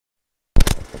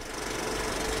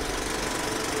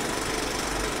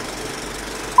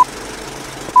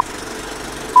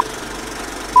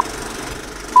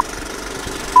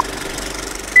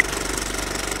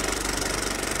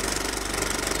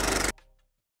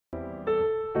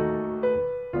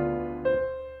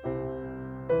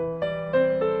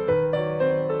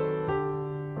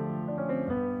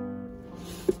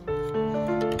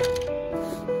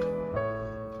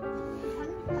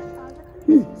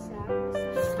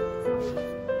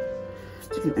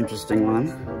It's an interesting one.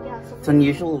 It's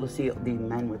unusual to see the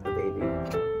men with the baby.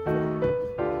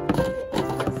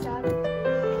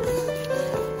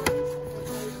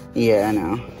 Yeah, I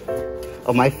know.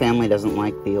 Oh, my family doesn't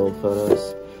like the old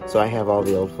photos, so I have all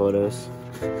the old photos.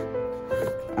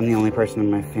 I'm the only person in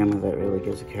my family that really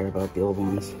gives a care about the old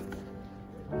ones.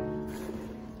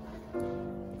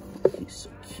 He's so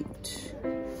cute.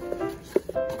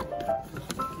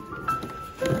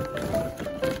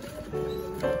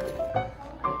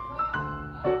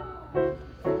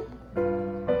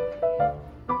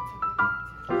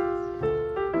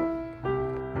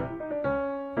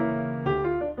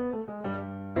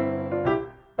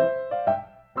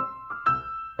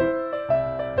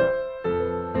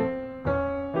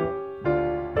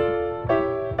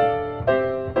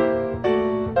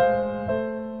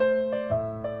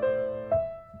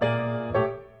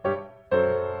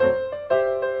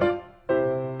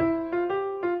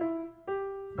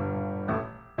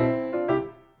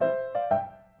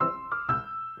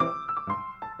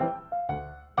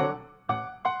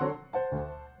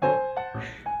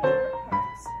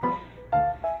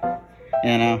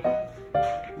 You know,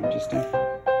 interesting.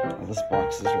 Oh, this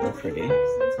box is really pretty. $3.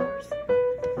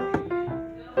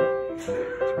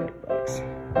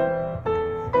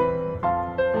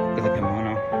 Look at the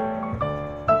kimono.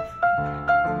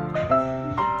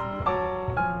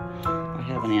 I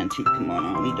have an antique kimono.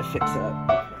 I need to fix that.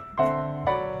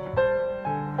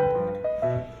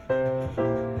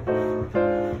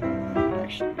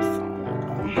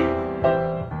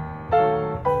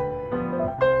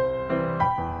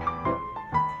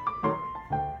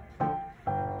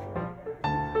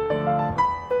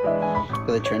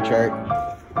 The trench art.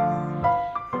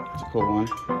 It's a cool one.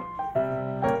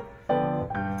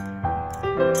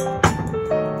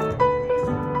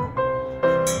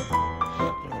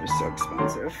 It was so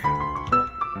expensive.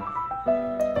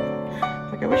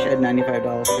 Like, I wish I had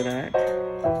 $95 for that.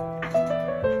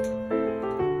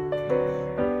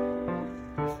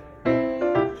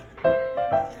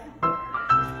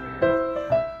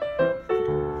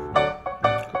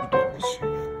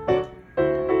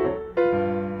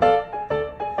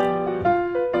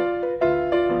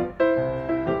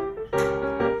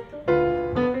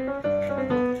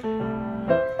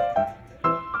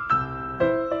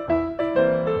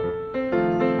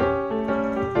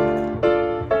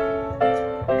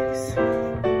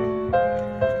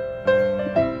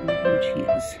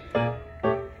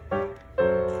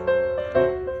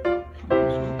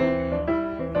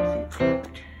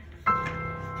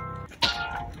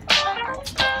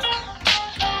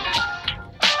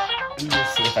 Let me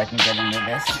just see if I can get into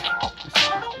this.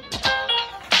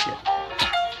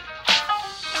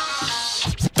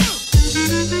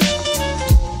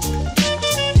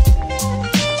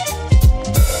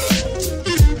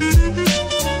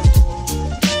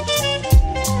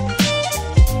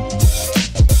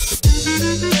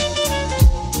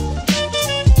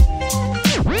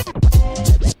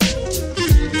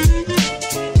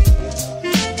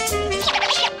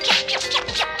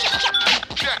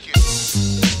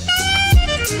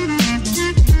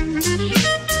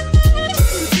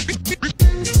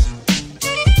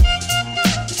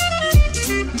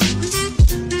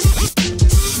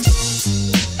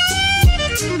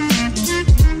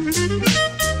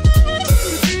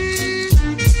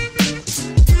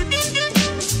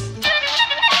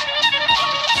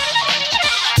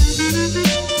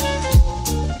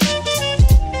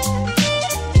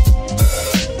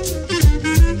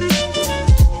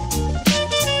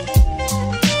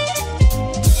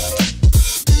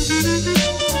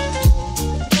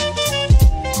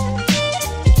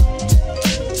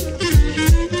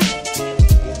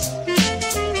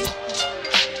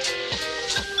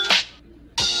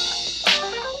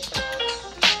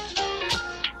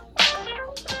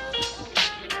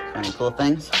 Any cool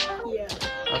things? Yeah.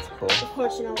 That's cool. Of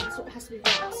course, you know, so it has to be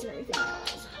rocks and everything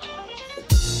else.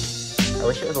 I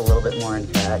wish it was a little bit more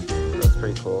intact. That's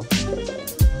pretty cool. Thank you.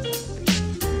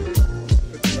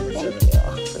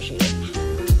 Appreciate it.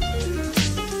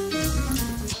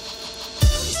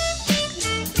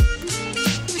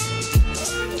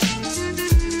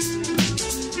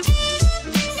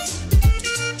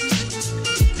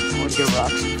 More good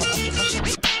rocks.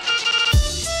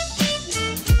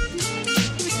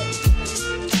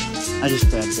 I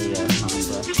just grabbed the common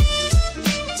brush.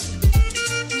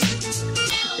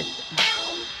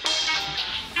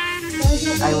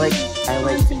 I like.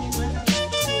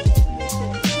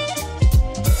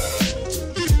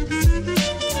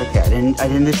 Okay, I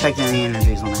didn't detect any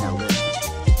energies when I held it.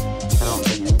 I don't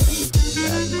think anything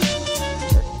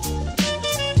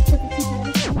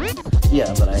bad.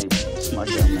 Yeah, but I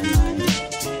smudged them and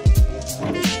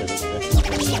I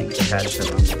attached to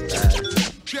them. It's bad.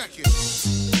 Check it.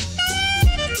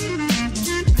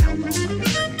 Hell no, I'm not gonna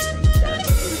bring anything bad.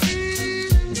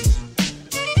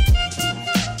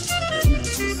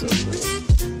 This is so cool.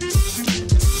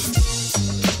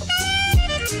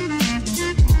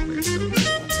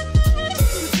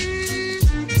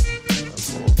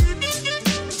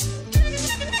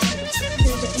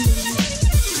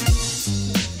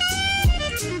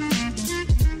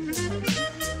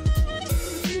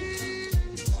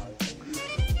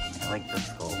 I like the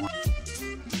skull one.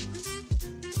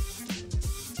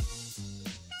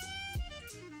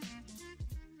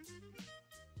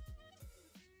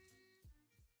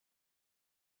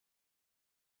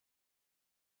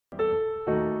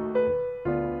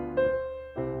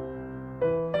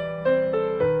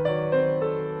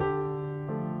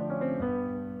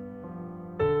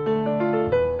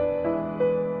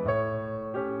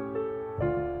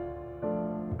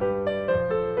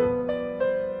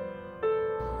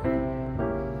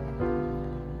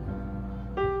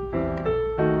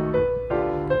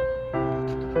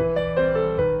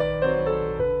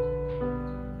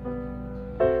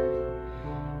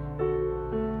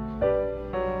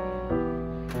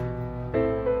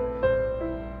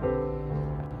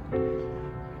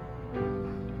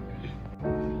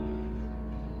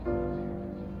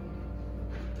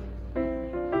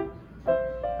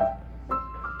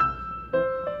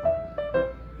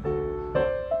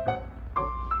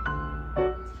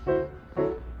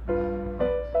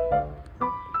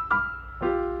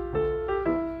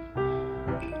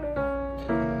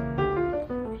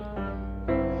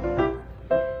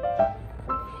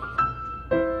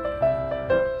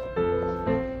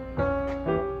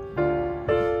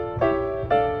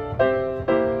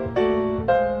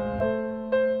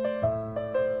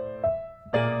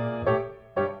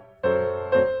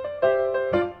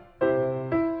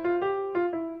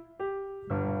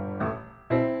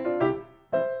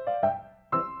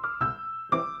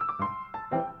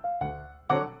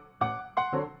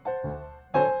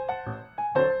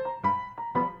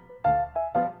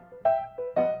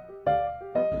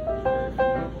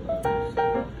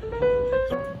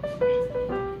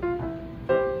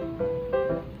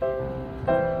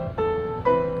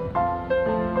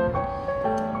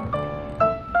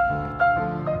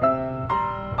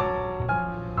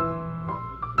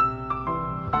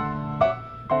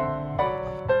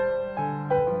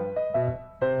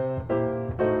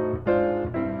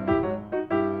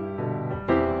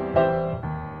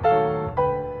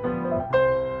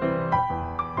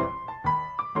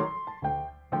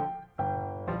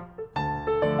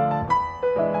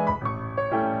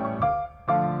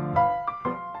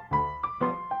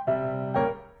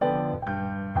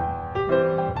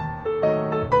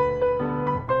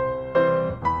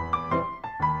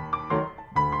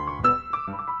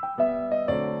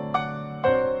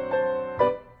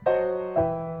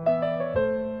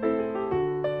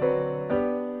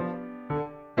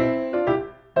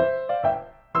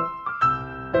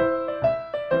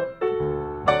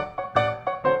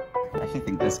 I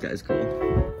think this guy's cool.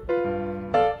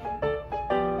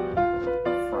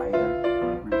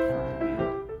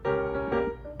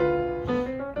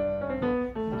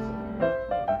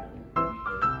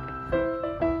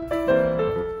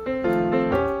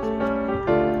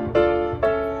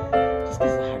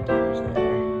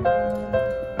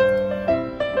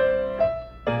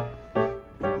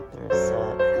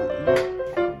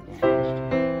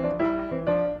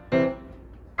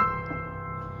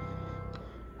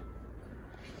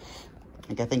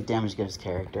 Like, I think damage gives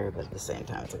character, but at the same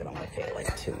time, it's like I don't want to feel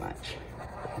like too much.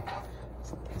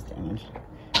 Something's damaged.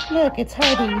 Look, it's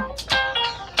Hardy.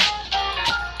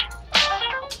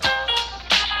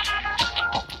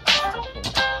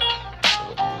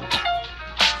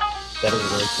 That is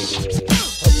really creepy. How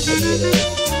pretty it is.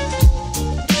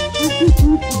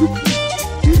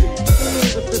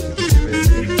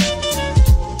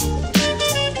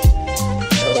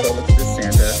 Oh, look at this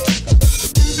Santa.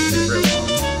 Super long.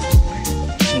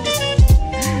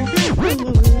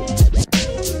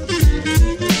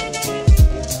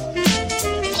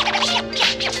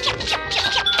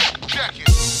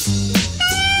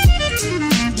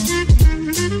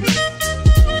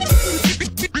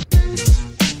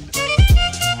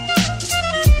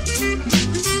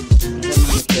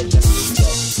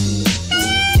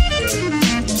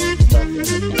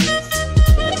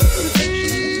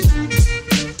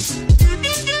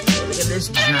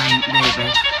 Giant baby.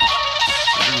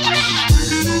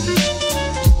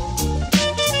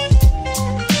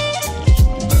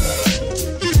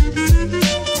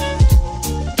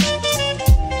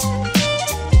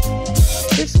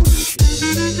 This one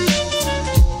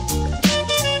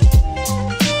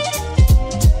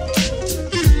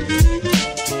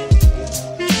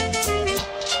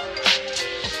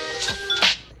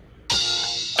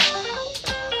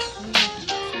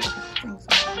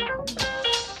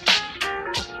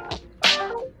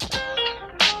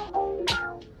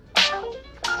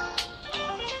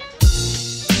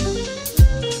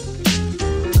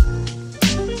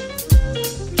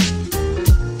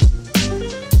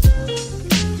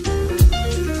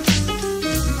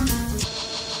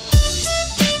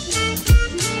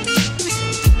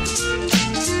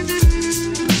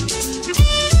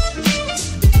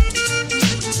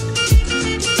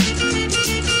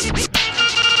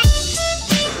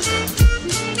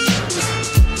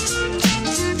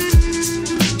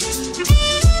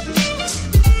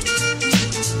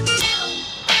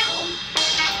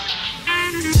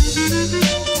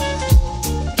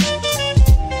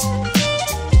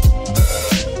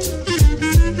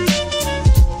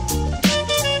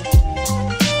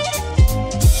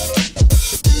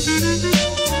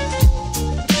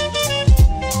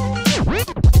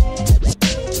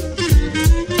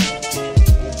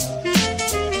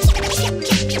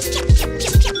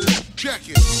Check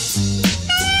it.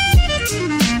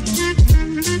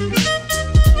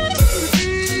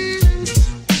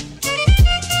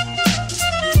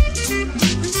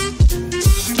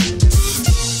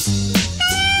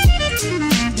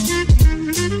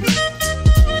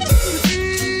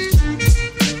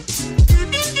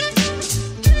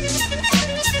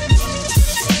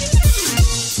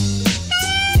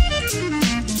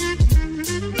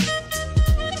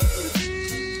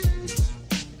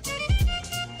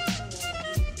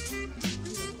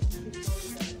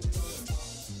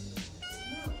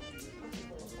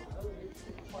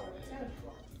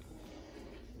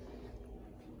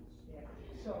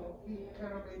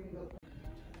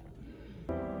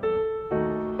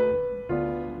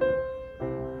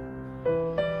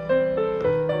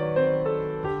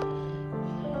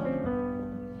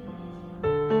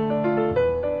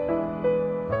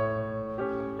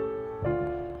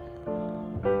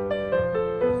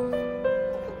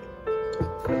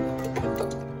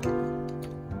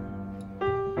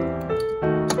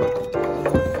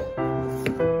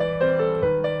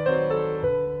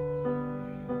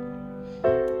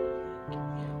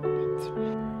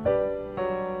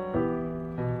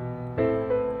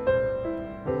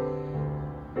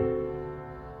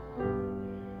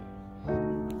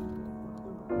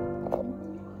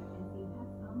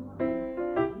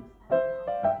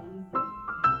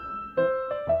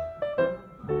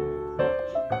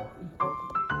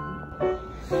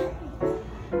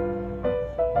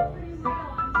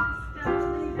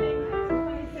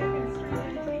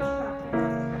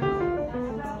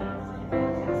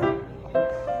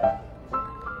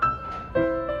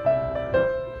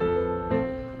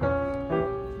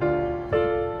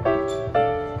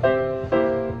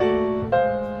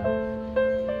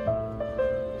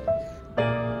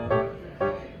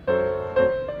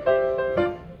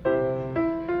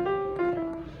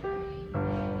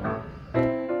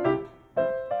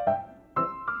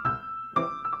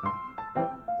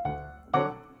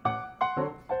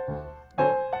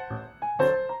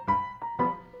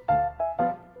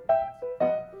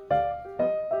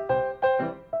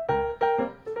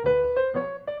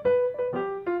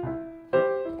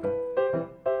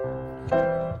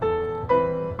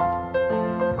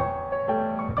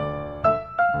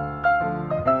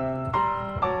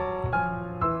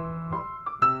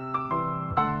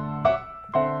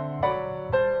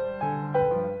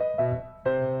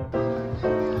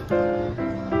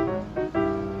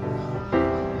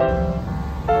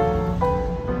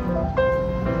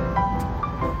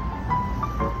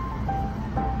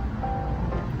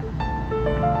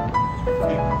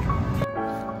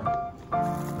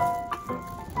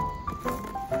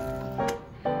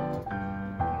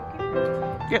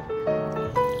 Yep. So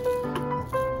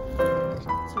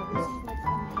this is like the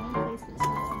main place that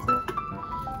smells.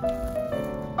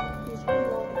 These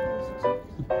are all the places.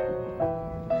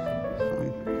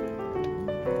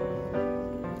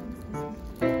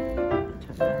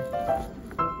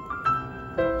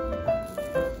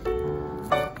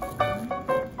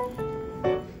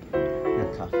 That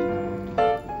coffee now.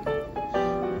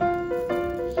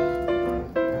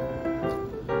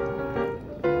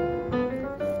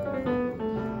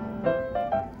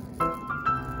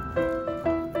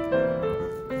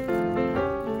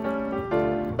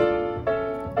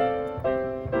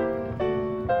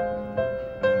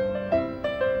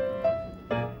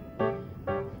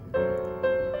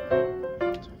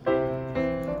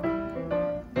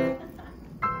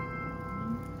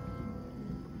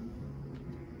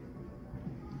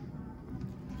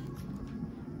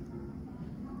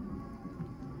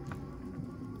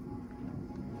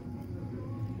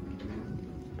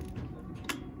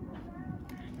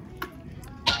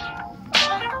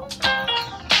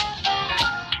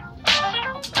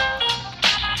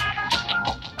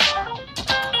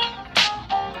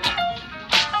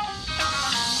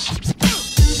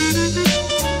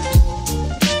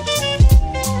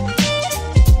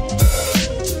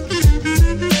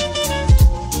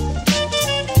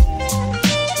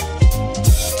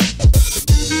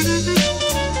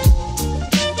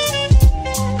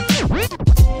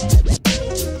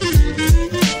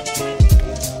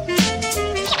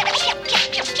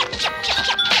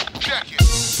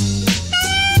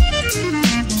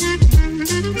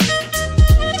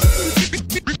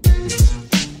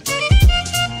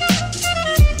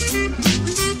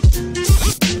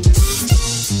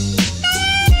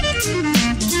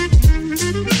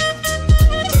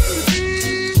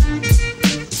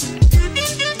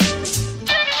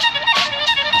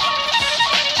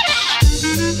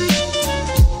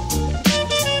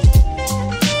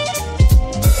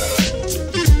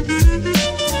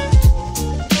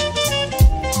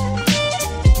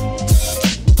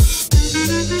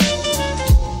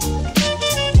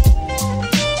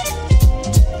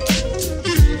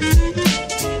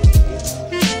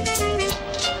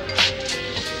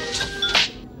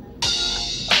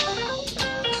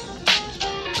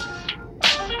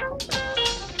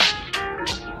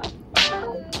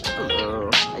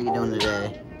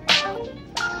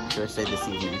 say this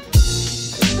evening.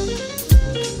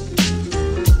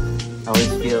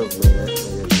 Always feels later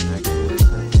than actually.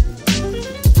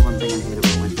 That's the one thing I hate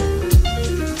about winter.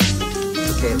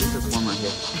 Okay, at least it's warmer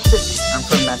here. I'm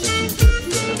from Massachusetts.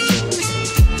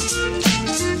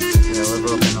 So I live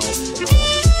up in Old.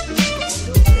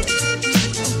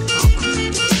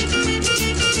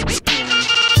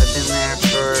 I've been there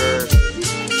for.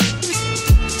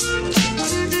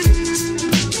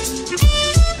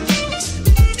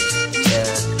 Yeah,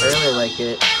 I really like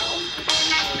it.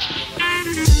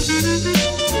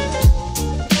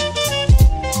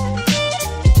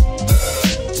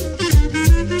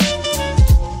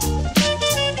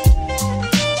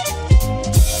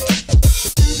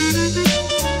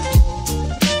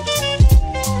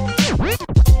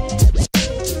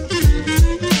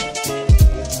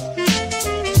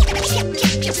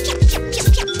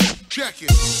 Check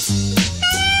it.